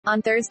On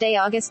Thursday,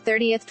 August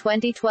 30,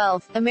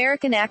 2012,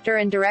 American actor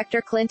and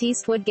director Clint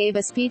Eastwood gave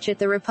a speech at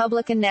the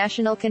Republican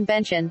National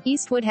Convention.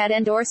 Eastwood had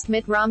endorsed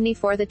Mitt Romney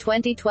for the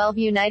 2012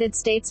 United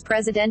States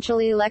presidential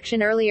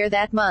election earlier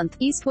that month.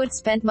 Eastwood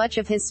spent much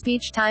of his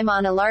speech time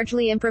on a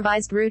largely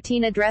improvised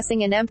routine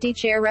addressing an empty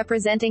chair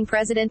representing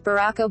President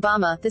Barack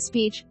Obama. The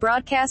speech,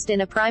 broadcast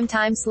in a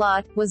prime-time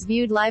slot, was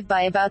viewed live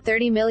by about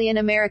 30 million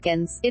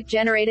Americans. It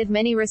generated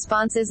many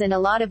responses and a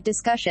lot of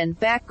discussion.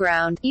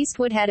 Background: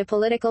 Eastwood had a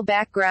political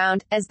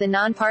background, as the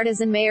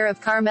nonpartisan mayor of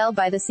Carmel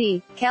by the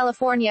Sea,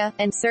 California,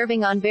 and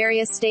serving on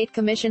various state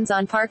commissions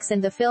on parks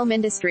and the film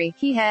industry.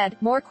 He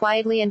had, more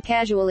quietly and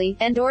casually,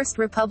 endorsed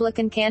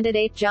Republican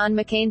candidate John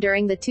McCain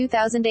during the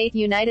 2008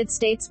 United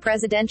States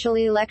presidential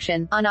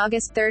election. On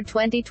August 3,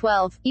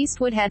 2012,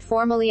 Eastwood had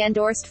formally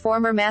endorsed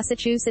former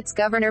Massachusetts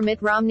Governor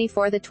Mitt Romney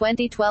for the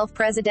 2012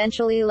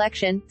 presidential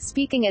election,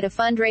 speaking at a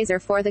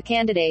fundraiser for the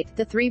candidate.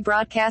 The three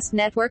broadcast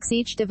networks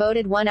each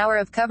devoted 1 hour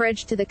of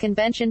coverage to the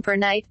convention per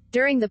night,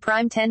 during the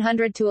prime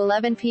 10:00 to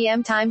 11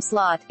 p.m. time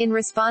slot. In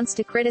response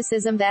to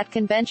criticism that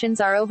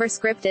conventions are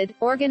overscripted,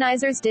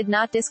 organizers did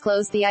not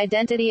disclose the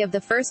identity of the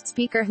first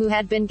speaker who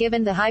had been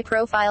given the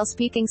high-profile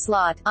speaking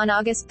slot. On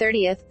August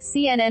 30,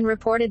 CNN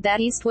reported that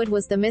Eastwood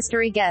was the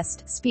mystery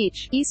guest.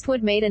 Speech: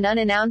 Eastwood made an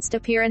unannounced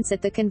appearance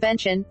at the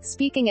convention,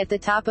 speaking at the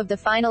top of the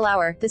final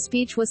hour. The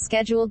speech was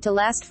scheduled to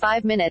last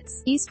 5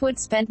 minutes. Eastwood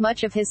spent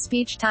much of his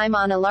speech time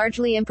on a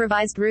largely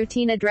improvised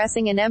routine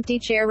addressing an empty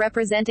chair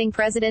representing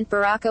President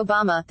Barack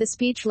Obama. The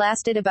speech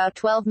lasted about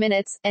 12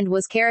 minutes, and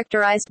was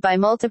characterized by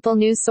multiple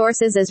news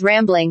sources as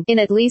rambling. In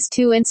at least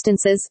 2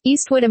 instances,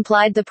 Eastwood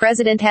implied the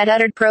president had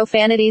uttered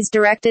profanities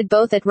directed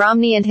both at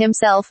Romney and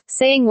himself,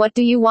 saying, "What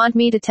do you want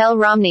me to tell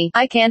Romney?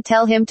 I can't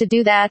tell him to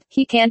do that.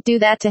 He can't do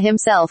that to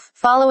himself."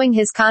 Following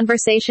his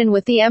conversation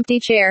with the empty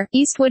chair,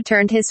 Eastwood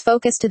turned his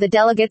focus to the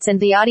delegates and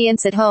the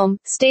audience at home,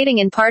 stating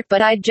in part,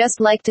 "But I'd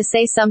just like to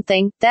say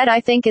something that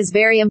I think is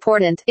very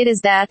important. It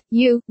is that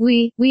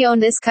we own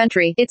this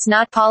country. It's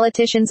not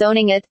politicians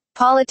owning it.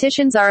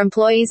 Politicians are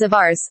employees of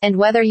ours, and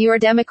whether you're a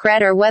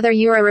Democrat or whether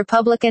you're a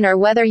Republican or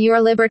whether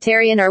you're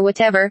libertarian or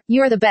whatever,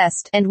 you're the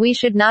best, and we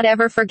should not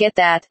ever forget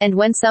that, and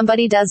when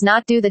somebody does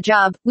not do the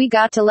job, we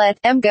got to let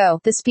 'em go."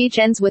 The speech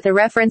ends with a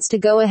reference to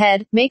 "Go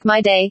Ahead, Make My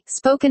Day,"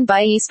 spoken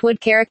by Eastwood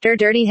character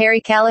Dirty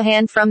Harry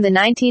Callahan from the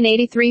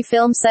 1983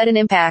 film Sudden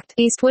Impact.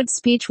 Eastwood's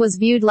speech was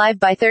viewed live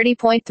by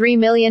 30.3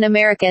 million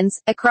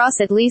Americans, across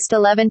at least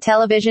 11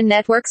 television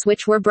networks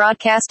which were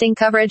broadcasting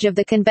coverage of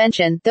the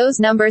convention. Those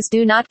numbers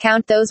do not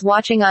count those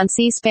watching on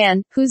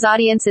C-SPAN, whose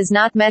audience is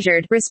not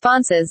measured.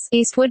 Responses: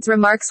 Eastwood's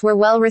remarks were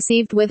well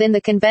received within the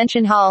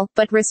convention hall,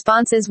 but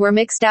responses were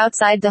mixed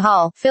outside the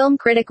hall. Film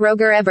critic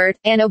Roger Ebert,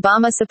 an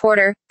Obama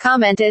supporter,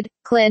 commented,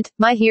 "Clint,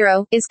 my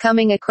hero, is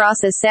coming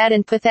across as sad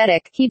and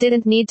pathetic. He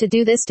didn't need to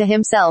do this to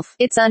himself.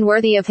 It's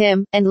unworthy of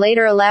him," and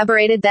later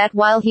elaborated that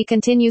while he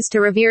continues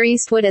to revere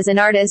Eastwood as an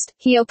artist,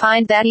 he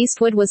opined that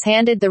Eastwood was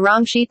handed the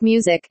wrong sheet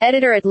music.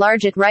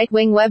 Editor-at-large at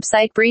right-wing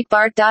website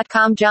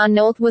Breitbart.com John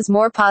Nolt was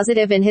more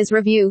positive in his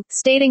review,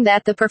 stating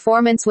that the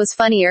performance was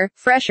funnier,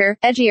 fresher,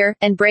 edgier,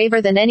 and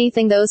braver than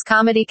anything those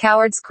comedy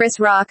cowards Chris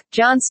Rock,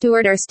 Jon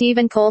Stewart or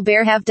Stephen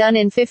Colbert have done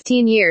in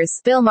 15 years.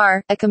 Bill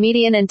Maher, a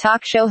comedian and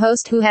talk show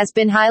host who has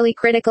been highly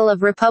critical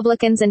of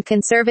Republicans and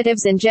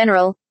conservatives in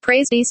general,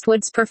 praised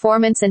Eastwood's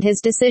performance and his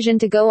decision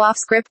to go off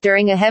script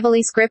during a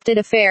heavily scripted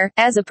affair.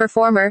 As a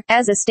performer,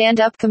 as a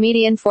stand-up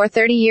comedian for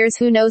 30 years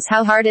who knows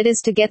how hard it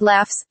is to get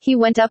laughs, he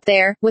went up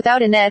there,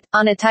 without a net,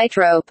 on a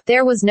tightrope.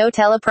 There was no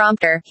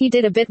teleprompter. He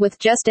did a bit with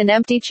just an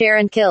empty chair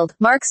and killed.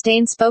 Mark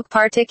Steyn spoke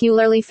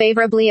particularly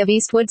favorably of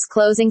Eastwood's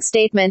closing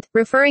statement,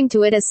 referring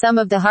to it as some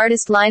of the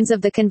hardest lines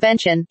of the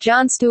convention.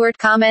 Jon Stewart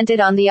commented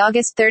on the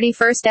August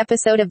 31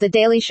 episode of The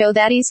Daily Show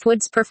that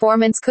Eastwood's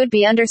performance could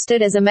be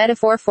understood as a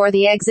metaphor for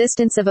the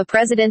existence of a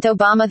President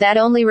Obama that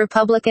only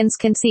Republicans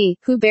can see,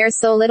 who bears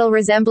so little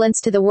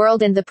resemblance to the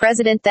world and the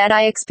president that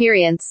I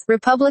experience.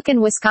 Republican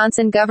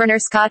Wisconsin Governor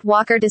Scott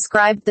Walker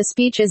described the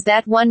speech as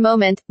that one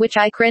moment, which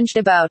I cringed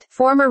about.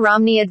 Former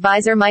Romney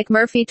advisor Mike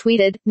Murphy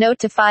tweeted, "Note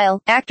to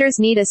file, actors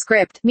need a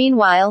script."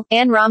 Meanwhile,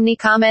 Ann Romney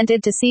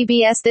commented to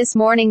CBS This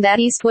Morning that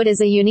Eastwood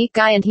is a unique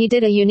guy and he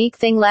did a unique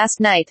thing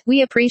last night.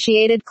 "We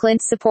appreciated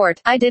Clint's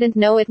support. I didn't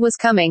know it was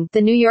coming."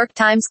 The New York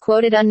Times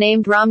quoted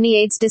unnamed Romney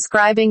aides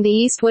describing the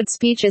Eastwood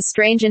speech as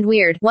strange and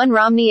weird. One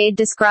Romney aide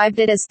described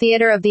it as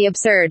theater of the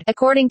absurd.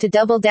 According to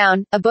Double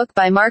Down, a book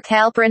by Mark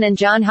Halperin and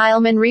John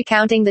Heilman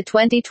recounting the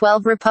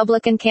 2012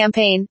 Republican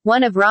campaign,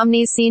 one of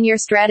Romney's senior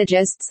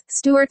strategists,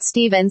 Stuart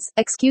Stevens,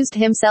 excused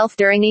himself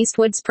during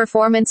Eastwood's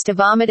performance to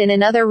vomit in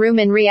another room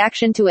in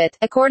reaction to it.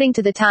 According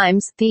to the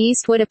Times, the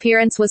Eastwood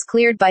appearance was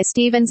cleared by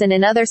Stevens and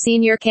another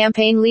senior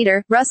campaign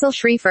leader, Russell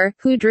Schrieffer,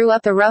 who drew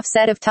up a rough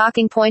set of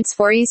talking points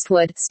for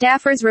Eastwood.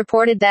 Staffers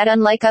reported that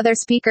unlike other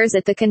speakers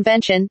at the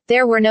convention,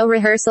 there were no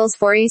rehearsals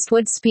for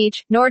Eastwood's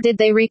speech, nor did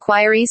they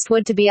require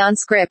Eastwood to be on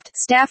script.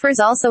 Staffers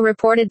also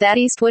reported that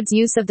Eastwood's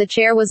use of the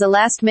chair was a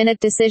last-minute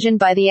decision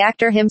by the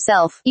actor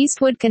himself.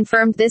 Eastwood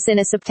confirmed this in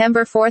a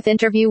September 4th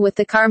interview with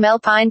the Carmel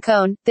Pine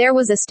Cone. "There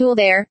was a stool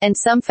there, and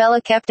some fella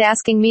kept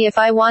asking me if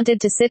I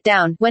wanted to sit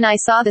down. When I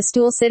saw the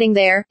stool sitting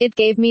there, it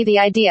gave me the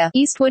idea."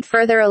 Eastwood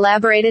further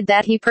elaborated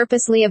that he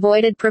purposely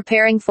avoided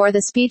preparing for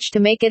the speech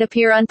to make it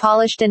appear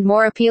unpolished and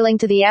more appealing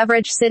to the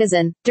average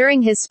citizen.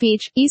 During his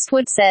speech,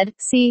 Eastwood said,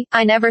 "See,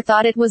 I never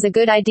thought it was a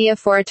good idea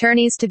for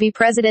attorneys to be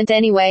president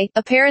anyway,"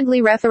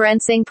 apparently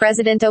referencing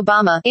President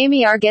Obama.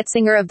 Amy R.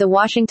 Getzinger of the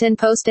Washington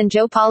Post and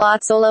Joe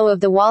Palazzolo of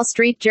the Wall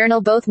Street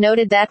Journal both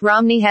noted that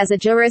Romney has a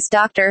Juris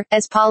Doctor.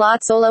 As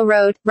Palazzolo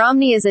wrote,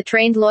 Romney is a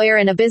trained lawyer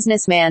and a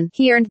businessman.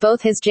 He earned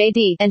both his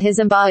JD and his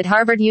MBA at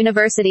Harvard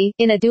University,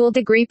 in a dual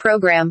degree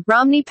program.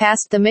 Romney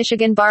passed the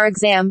Michigan bar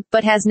exam,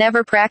 but has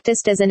never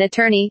practiced as an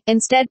attorney,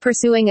 instead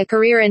pursuing a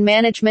career in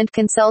management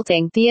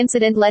consulting. The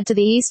incident led to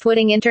the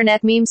Eastwooding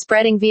internet meme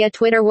spreading via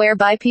Twitter,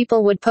 whereby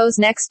people would pose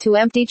next to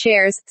empty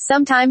chairs,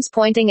 sometimes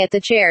pointing at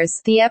the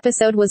chairs. The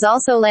episode was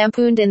also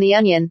lampooned in The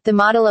Onion. The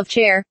model of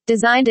chair,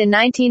 designed in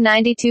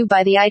 1992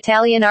 by the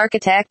Italian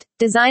architect,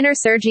 designer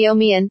Sergio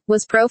Mian,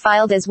 was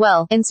profiled as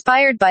well.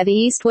 Inspired by the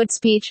Eastwood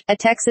speech, a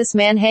Texas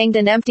man hanged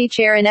an empty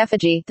chair in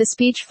effigy. The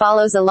speech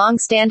follows a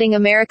long-standing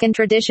American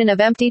tradition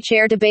of empty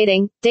chair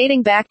debating,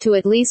 dating back to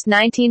at least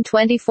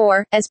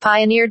 1924, as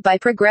pioneered by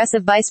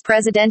progressive vice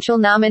presidential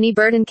nominee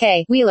Burton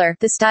K. Wheeler.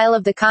 The style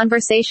of the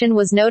conversation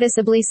was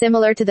noticeably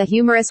similar to the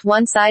humorous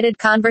one-sided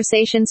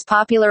conversations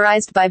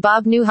popularized by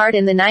Bob Newhart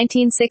in the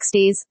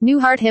 1960s.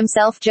 Newhart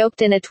himself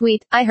joked in a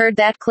tweet, "I heard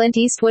that Clint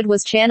Eastwood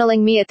was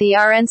channeling me at the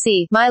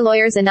RNC. My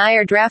lawyers and I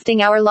are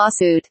drafting our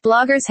lawsuit."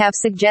 Bloggers have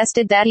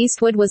suggested that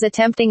Eastwood was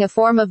attempting a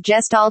form of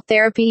gestalt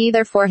therapy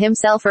either for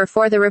himself or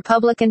for the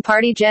Republican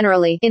Party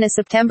generally. In a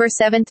September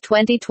 7,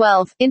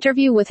 2012,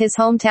 interview with his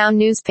hometown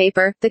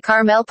newspaper, the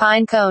Carmel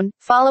Pine Cone,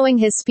 following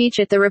his speech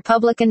at the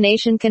Republican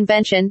Nation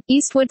Convention,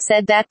 Eastwood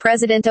said that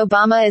President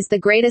Obama is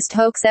the greatest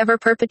hoax ever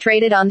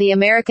perpetrated on the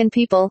American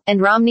people,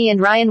 and Romney and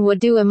Ryan would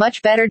do a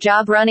much better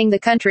job running the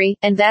country,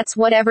 and that's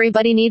what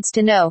everybody needs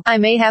to know. "I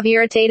may have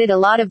irritated a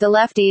lot of the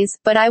lefties,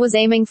 but I was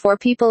aiming for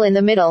people in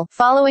the middle."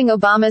 Following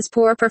Obama's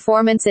poor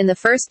performance in the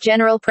first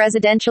general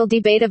presidential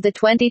debate of the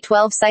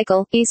 2012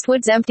 cycle,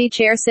 Eastwood's empty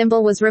chair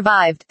symbol was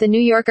revived. The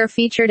New Yorker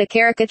featured a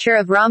caricature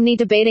of Romney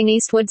debating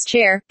Eastwood's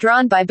chair,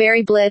 drawn by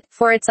Barry Blitt,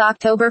 for its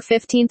October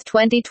 15,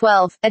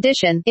 2012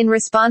 edition. In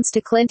response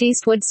to Clint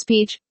Eastwood's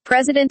speech,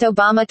 President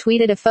Obama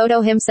tweeted a photo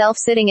himself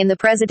sitting in the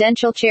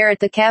presidential chair at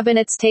the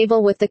cabinet's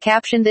table with the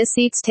caption, "This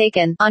seat's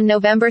taken." On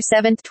November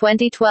 7,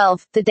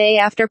 2012, the day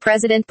after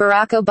President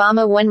Barack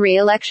Obama won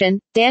re-election,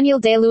 Daniel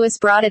Day-Lewis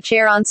brought a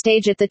chair on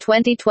stage at the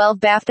 2012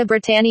 BAFTA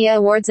Britannia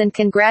Awards and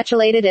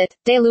congratulated it.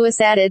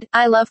 Day-Lewis added,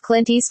 "I love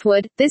Clint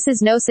Eastwood. This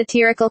is no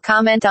satirical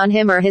comment on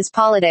him or his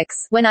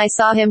politics. When I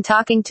saw him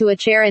talking to a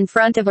chair in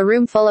front of a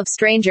room full of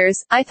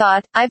strangers, I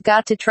thought, I've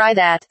got to try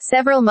that."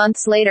 Several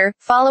months later,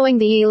 following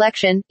the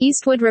election,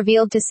 Eastwood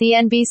revealed to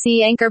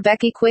CNBC anchor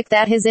Becky Quick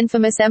that his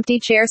infamous empty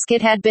chair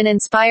skit had been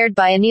inspired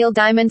by a Neil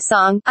Diamond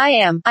song, "I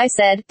Am, I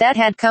Said," that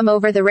had come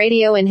over the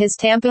radio in his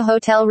Tampa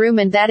hotel room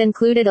and that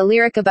included a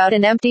lyric about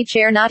an empty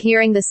chair not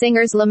hearing the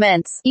singer's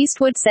laments.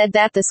 Eastwood said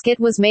that the skit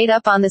was made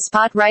up on the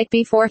spot right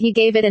before he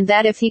gave it and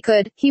that if he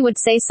could, he would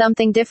say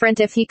something different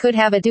if he could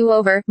have a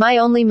do-over. "My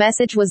only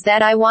message was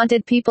that I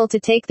wanted people to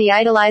take the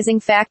idolizing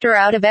factor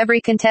out of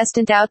every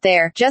contestant out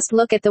there. Just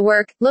look at the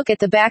work, look at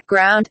the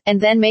background,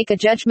 and then make a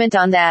judgment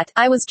on that.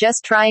 I was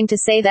just trying to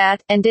say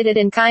that, and did it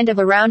in kind of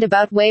a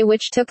roundabout way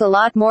which took a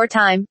lot more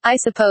time, I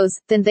suppose,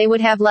 than they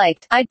would have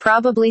liked. I'd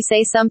probably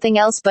say something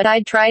else but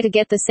I'd try to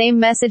get the same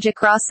message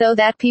across so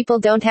that people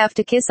don't have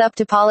to kiss up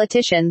to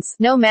politicians.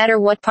 No matter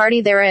what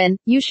party they're in,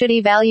 you should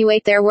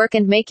evaluate their work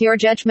and make your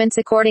judgments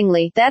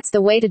accordingly. That's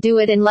the way to do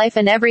it in life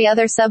and every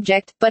other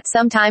subject, but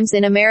sometimes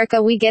in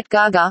America we get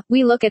gaga,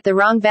 we look at the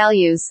wrong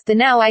values." The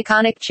now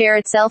iconic chair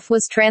itself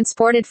was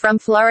transported from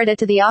Florida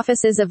to the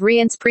offices of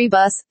Reince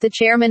Priebus, the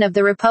chairman of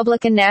the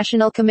Republican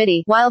National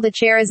Committee. While the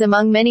chair is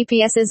among many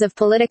pieces of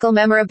political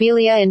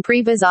memorabilia in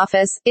Priebus'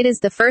 office, it is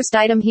the first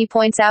item he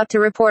points out to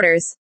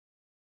reporters.